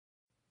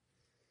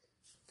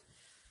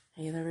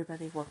Hey there,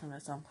 everybody. Welcome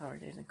to Sunflower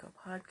Days and Co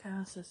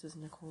podcast. This is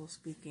Nicole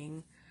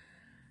speaking.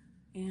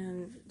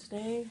 And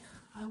today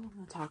I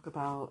want to talk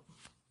about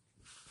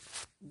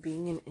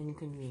being an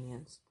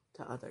inconvenience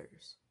to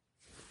others.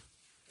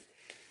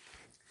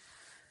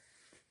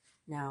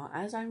 Now,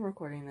 as I'm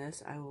recording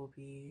this, I will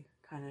be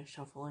kind of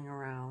shuffling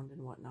around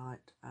and whatnot.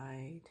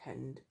 I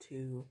tend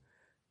to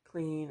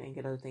clean and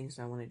get other things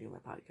that I want to do in my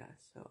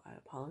podcast. So I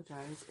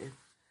apologize if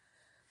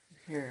you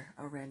hear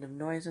a random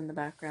noise in the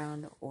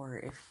background or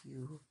if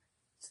you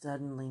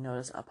suddenly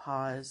notice a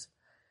pause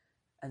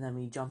and then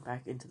we jump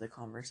back into the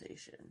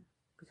conversation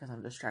because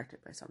I'm distracted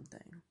by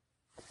something.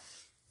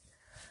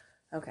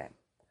 Okay,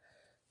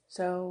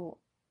 so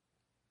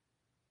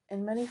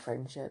in many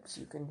friendships,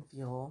 you can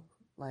feel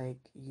like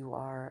you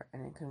are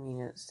an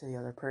inconvenience to the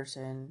other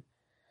person,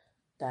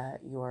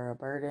 that you are a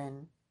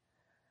burden,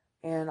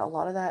 and a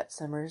lot of that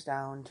simmers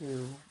down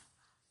to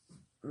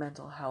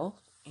mental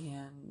health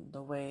and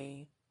the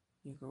way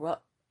you grew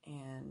up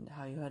and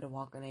how you had to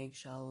walk on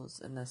eggshells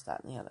and this,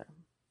 that, and the other.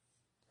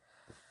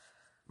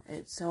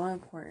 It's so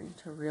important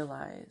to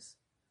realize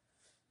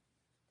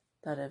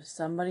that if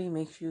somebody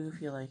makes you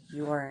feel like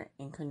you are an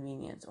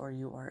inconvenience or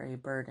you are a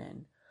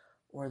burden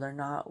or they're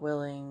not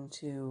willing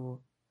to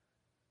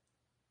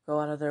go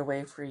out of their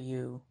way for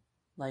you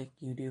like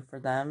you do for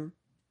them,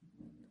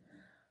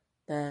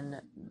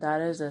 then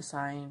that is a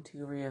sign to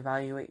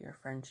reevaluate your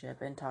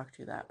friendship and talk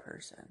to that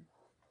person.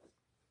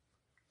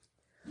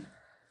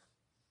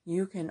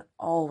 You can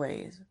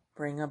always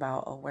bring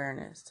about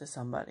awareness to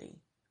somebody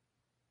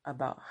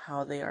about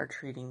how they are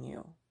treating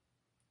you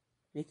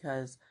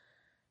because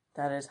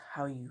that is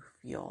how you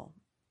feel.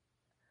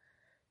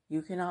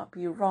 You cannot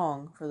be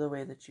wrong for the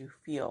way that you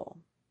feel.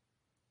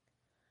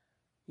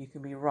 You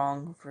can be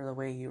wrong for the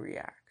way you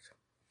react.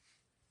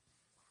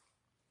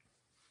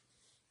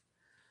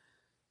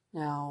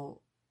 Now,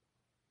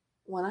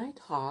 when I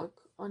talk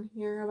on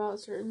here about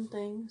certain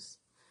things,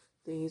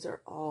 these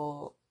are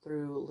all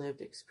through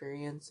lived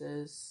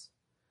experiences,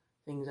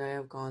 things I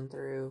have gone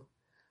through,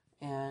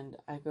 and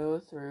I go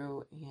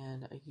through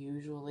and I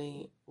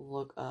usually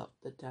look up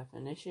the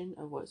definition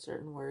of what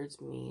certain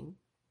words mean,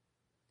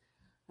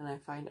 and I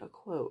find a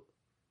quote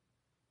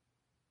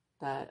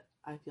that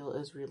I feel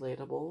is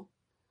relatable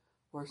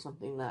or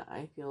something that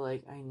I feel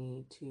like I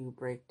need to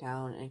break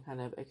down and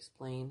kind of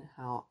explain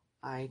how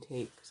I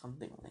take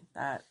something like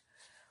that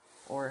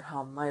or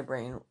how my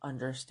brain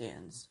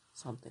understands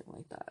something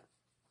like that.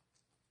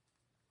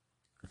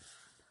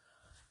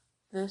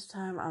 This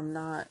time I'm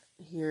not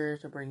here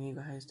to bring you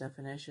guys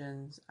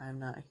definitions. I'm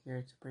not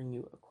here to bring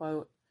you a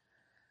quote.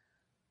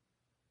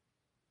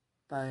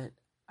 But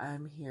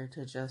I'm here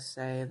to just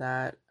say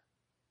that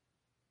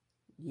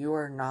you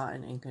are not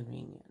an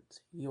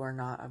inconvenience. You are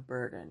not a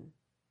burden.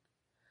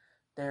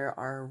 There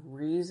are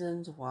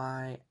reasons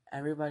why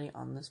everybody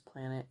on this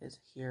planet is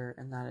here,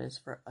 and that is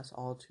for us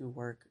all to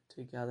work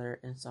together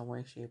in some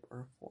way, shape,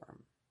 or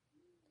form.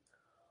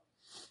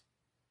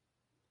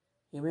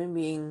 Human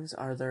beings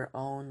are their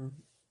own,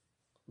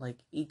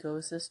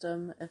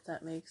 ecosystem, if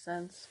that makes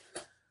sense,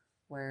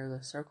 where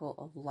the circle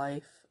of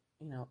life,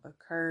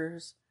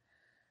 occurs,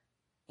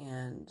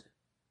 and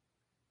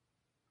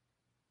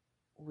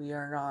we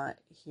are not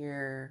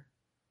here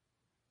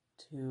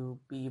to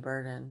be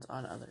burdens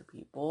on other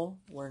people.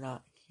 We're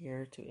not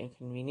here to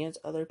inconvenience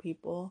other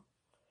people.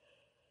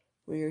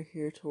 We are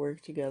here to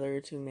work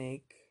together to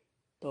make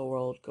the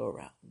world go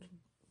round.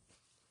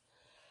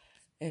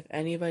 If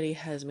anybody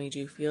has made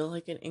you feel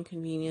like an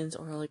inconvenience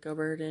or like a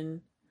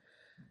burden,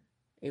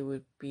 it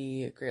would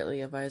be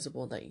greatly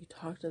advisable that you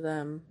talk to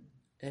them.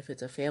 If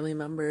it's a family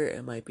member,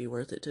 it might be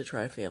worth it to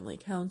try family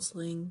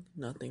counseling.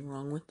 Nothing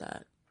wrong with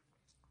that.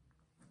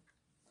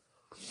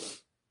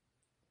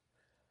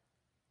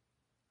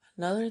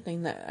 Another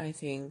thing that I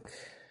think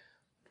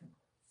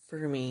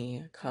for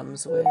me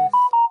comes with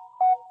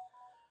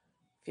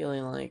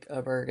feeling like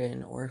a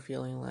burden or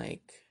feeling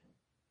like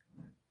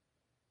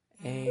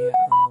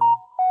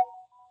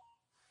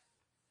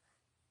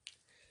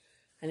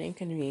an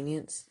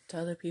inconvenience to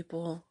other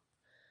people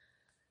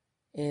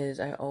is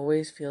I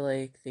always feel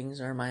like things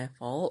are my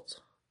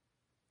fault,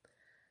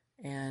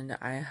 and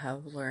I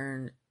have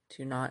learned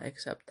to not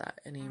accept that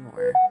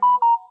anymore.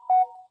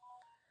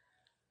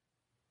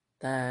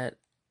 That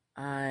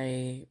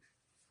I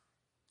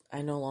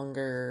no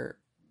longer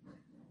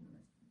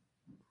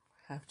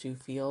have to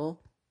feel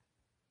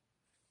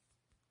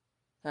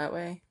that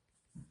way,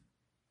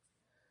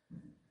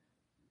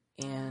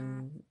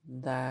 and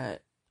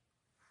that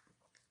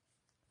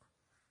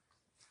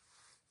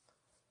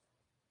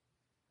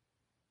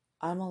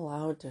I'm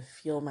allowed to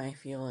feel my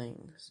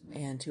feelings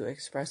and to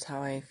express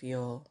how I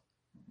feel,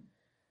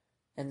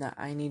 and that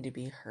I need to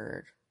be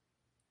heard.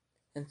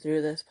 And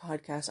through this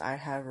podcast, I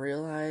have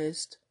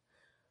realized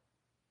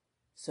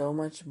so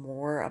much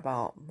more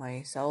about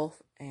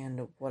myself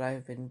and what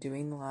I've been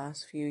doing the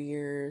last few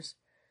years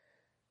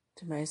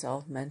to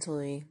myself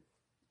mentally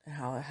and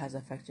how it has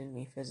affected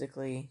me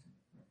physically.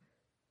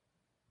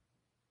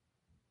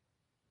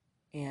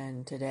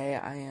 And today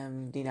I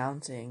am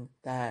denouncing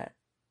that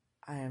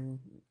I am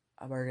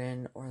a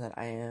burden or that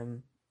I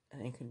am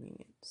an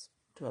inconvenience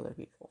to other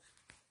people.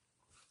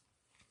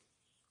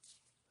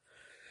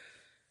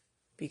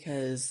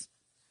 Because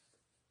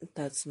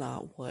that's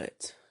not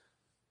what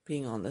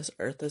being on this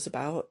earth is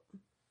about.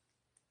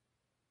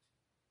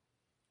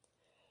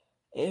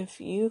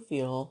 If you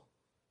feel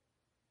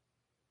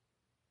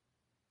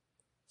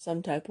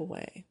some type of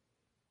way,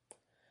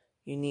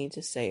 you need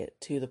to say it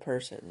to the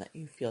person that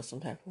you feel some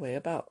type of way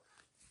about.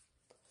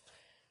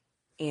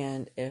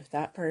 And if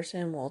that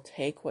person will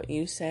take what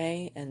you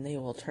say and they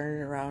will turn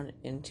it around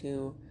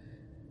into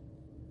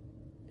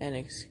an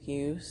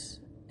excuse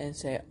and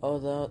say,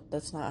 oh,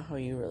 that's not how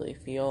you really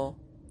feel,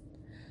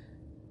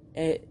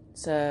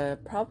 it's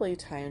probably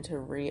time to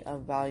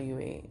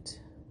reevaluate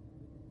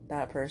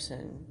that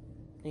person,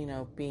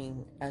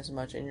 being as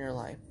much in your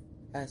life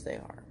as they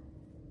are.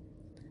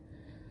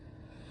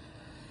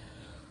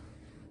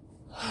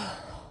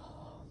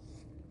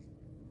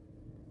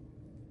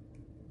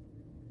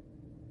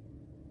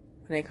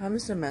 When it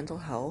comes to mental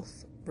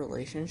health,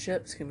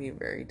 relationships can be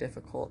very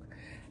difficult.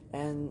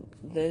 And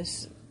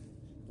this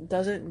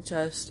doesn't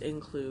just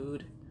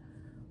include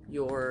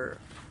your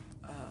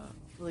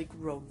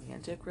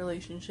romantic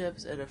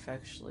relationships. It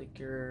affects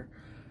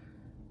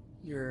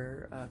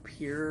your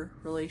peer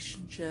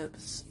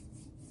relationships,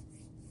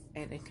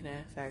 and it can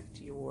affect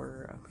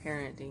your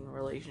parenting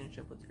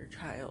relationship with your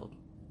child.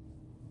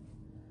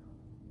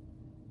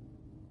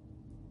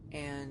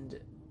 And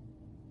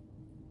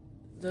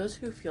those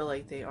who feel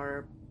like they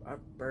are a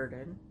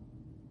burden,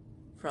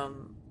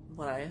 from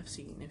what I have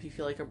seen, if you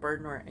feel like a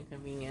burden or an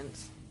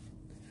inconvenience,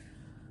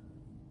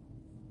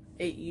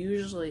 it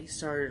usually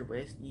started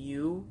with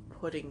you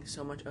putting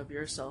so much of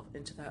yourself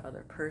into that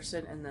other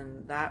person, and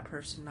then that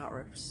person not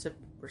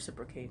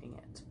reciprocating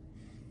it.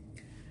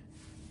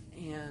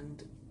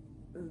 And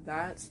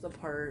that's the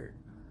part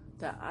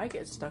that I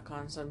get stuck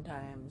on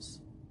sometimes.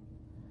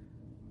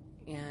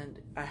 And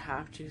I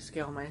have to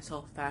scale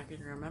myself back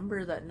and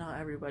remember that not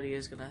everybody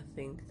is going to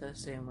think the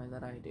same way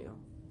that I do.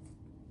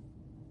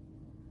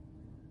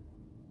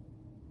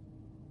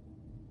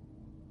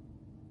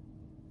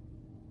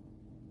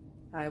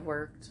 I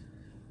worked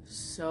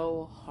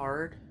so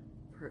hard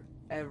for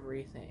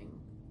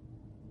everything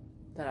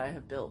that I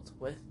have built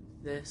with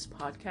this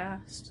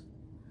podcast.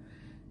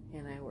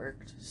 And I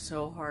worked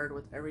so hard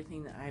with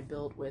everything that I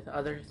built with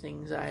other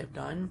things that I've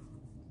done.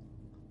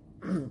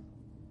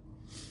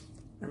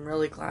 I'm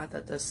really glad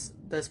that this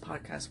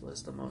podcast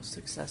was the most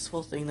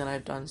successful thing that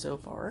I've done so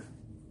far,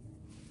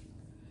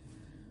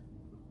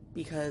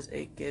 because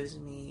it gives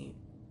me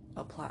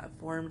a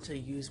platform to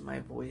use my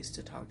voice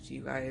to talk to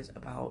you guys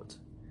about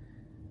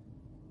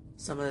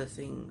some of the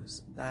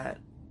things that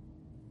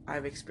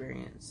I've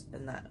experienced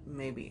and that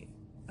may be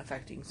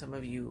affecting some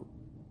of you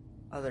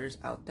others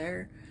out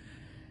there.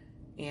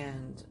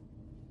 And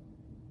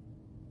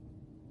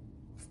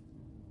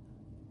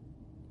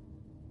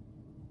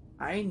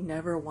I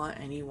never want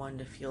anyone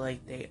to feel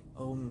like they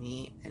owe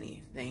me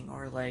anything,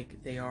 or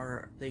like they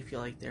feel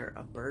like they're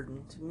a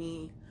burden to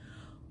me,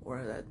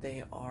 or that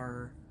they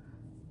are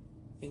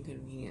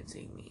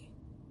inconveniencing me.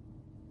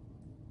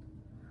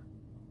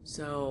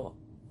 So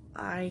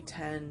I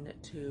tend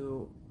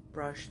to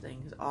brush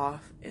things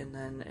off, and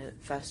then it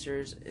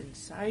festers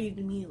inside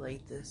me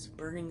like this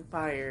burning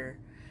fire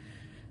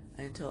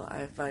until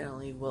I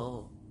finally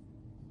will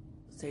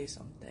say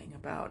something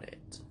about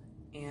it.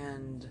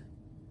 And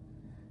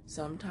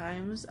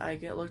sometimes I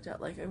get looked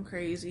at like I'm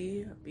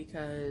crazy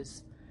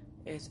because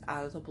it's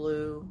out of the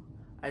blue.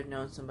 I've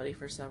known somebody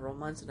for several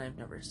months and I've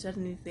never said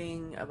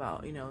anything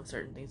about,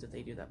 certain things that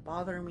they do that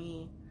bother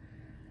me.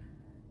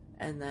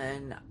 And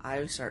then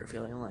I start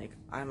feeling like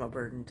I'm a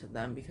burden to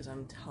them because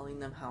I'm telling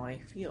them how I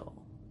feel.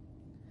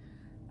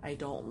 I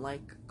don't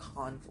like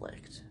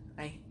conflict.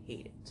 I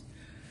hate it.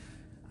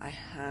 I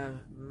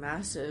have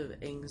massive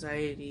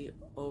anxiety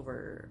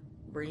over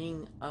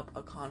bringing up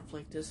a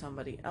conflict to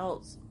somebody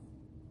else.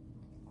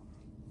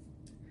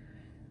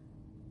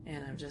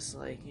 And I'm just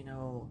like,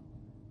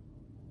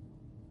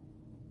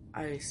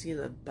 I see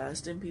the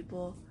best in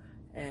people,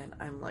 and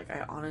I'm like,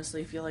 I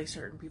honestly feel like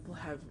certain people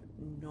have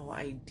no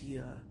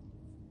idea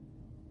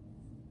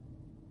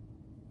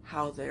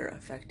how they're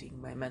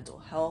affecting my mental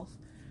health,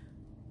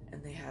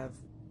 and they have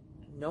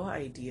no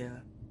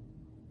idea.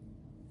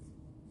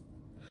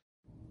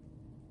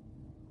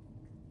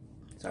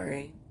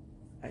 Sorry,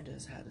 I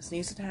just had a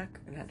sneeze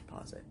attack and had to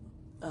pause it.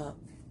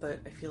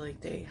 But I feel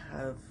like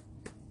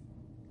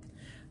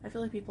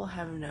people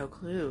have no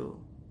clue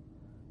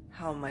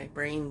how my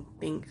brain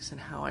thinks and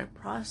how I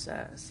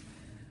process.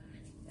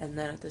 And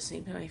then at the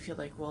same time, I feel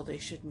like, well, they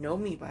should know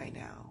me by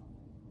now.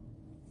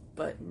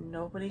 But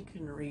nobody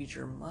can read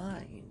your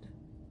mind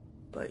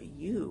but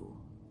you.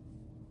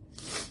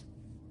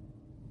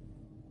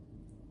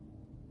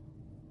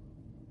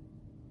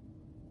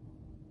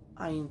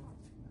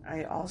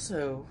 I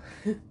also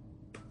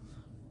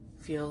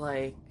feel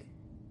like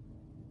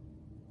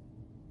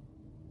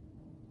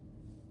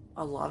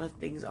a lot of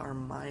things are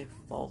my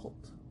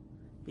fault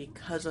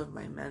because of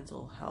my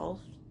mental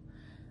health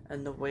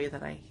and the way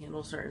that I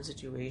handle certain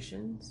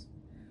situations.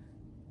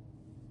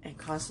 and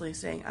constantly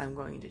saying I'm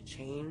going to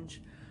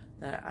change,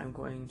 that I'm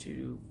going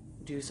to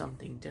do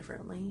something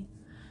differently.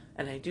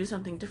 And I do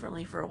something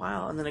differently for a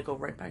while, and then I go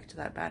right back to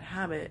that bad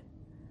habit.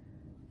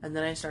 And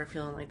then I start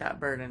feeling like that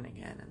burden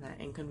again, and that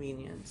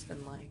inconvenience,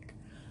 and like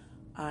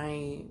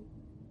I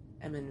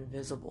am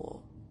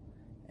invisible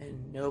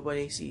and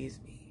nobody sees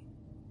me.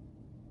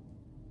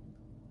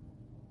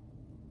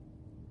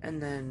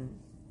 And then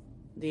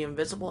the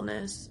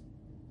invisibleness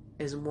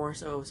is more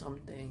so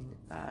something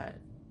that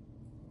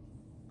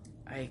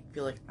I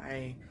feel like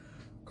I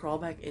crawl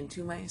back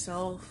into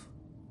myself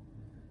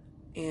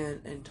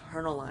and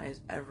internalize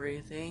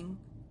everything,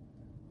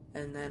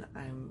 and then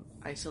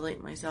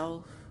isolate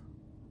myself,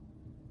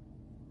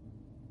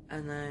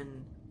 and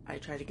then I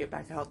try to get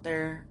back out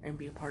there and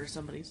be a part of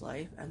somebody's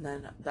life, and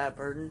then that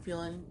burden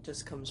feeling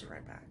just comes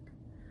right back.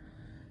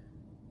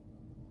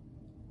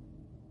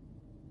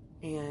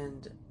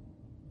 And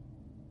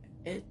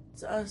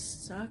it's a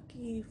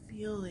sucky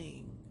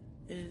feeling.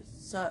 It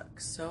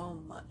sucks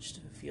so much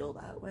to feel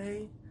that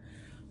way,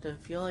 to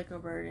feel like a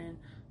burden,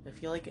 to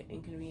feel like an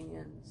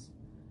inconvenience,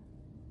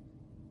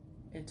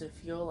 and to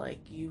feel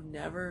like you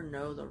never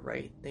know the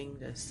right thing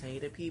to say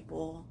to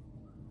people.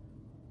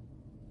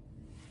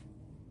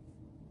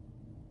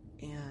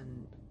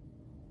 And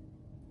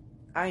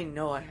I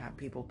know I have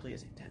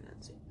people-pleasing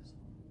tendencies,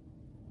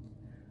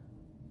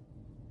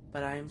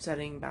 but I'm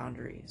setting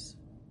boundaries.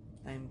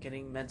 I'm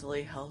getting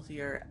mentally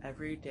healthier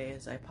every day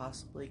as I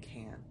possibly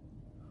can.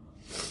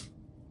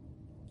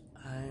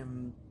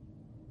 I'm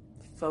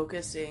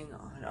focusing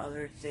on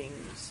other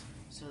things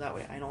so that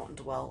way I don't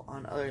dwell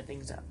on other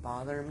things that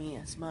bother me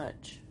as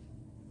much.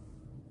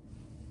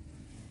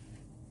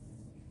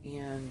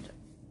 And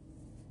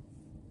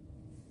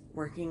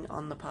working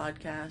on the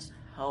podcast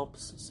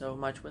helps so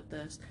much with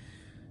this,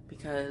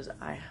 because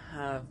I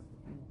have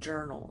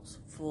journals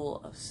full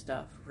of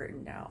stuff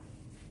written down.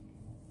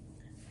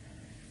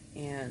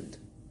 And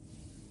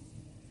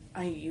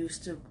I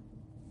used to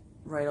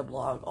write a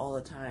blog all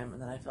the time,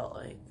 and then I felt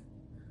like,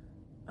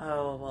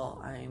 oh,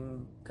 well,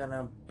 I'm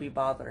gonna be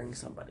bothering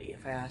somebody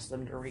if I ask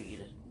them to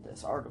read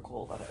this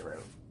article that I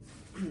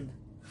wrote.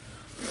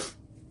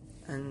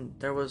 And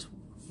there was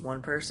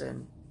one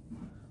person,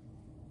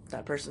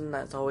 that person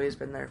that's always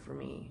been there for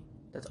me,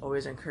 that's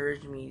always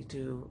encouraged me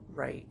to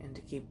write and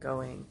to keep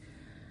going.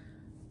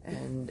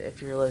 And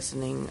if you're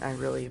listening, I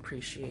really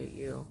appreciate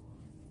you.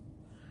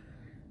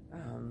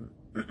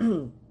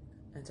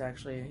 It's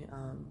actually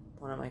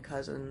one of my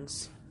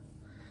cousins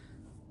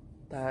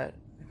that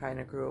I kind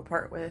of grew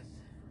apart with.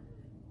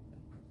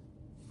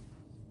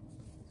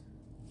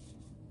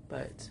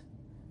 But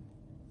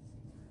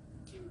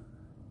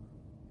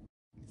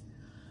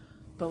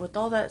with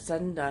all that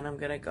said and done, I'm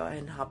going to go ahead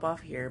and hop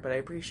off here. But I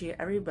appreciate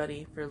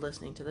everybody for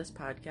listening to this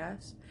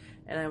podcast,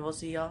 and I will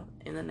see y'all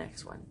in the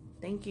next one.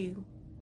 Thank you.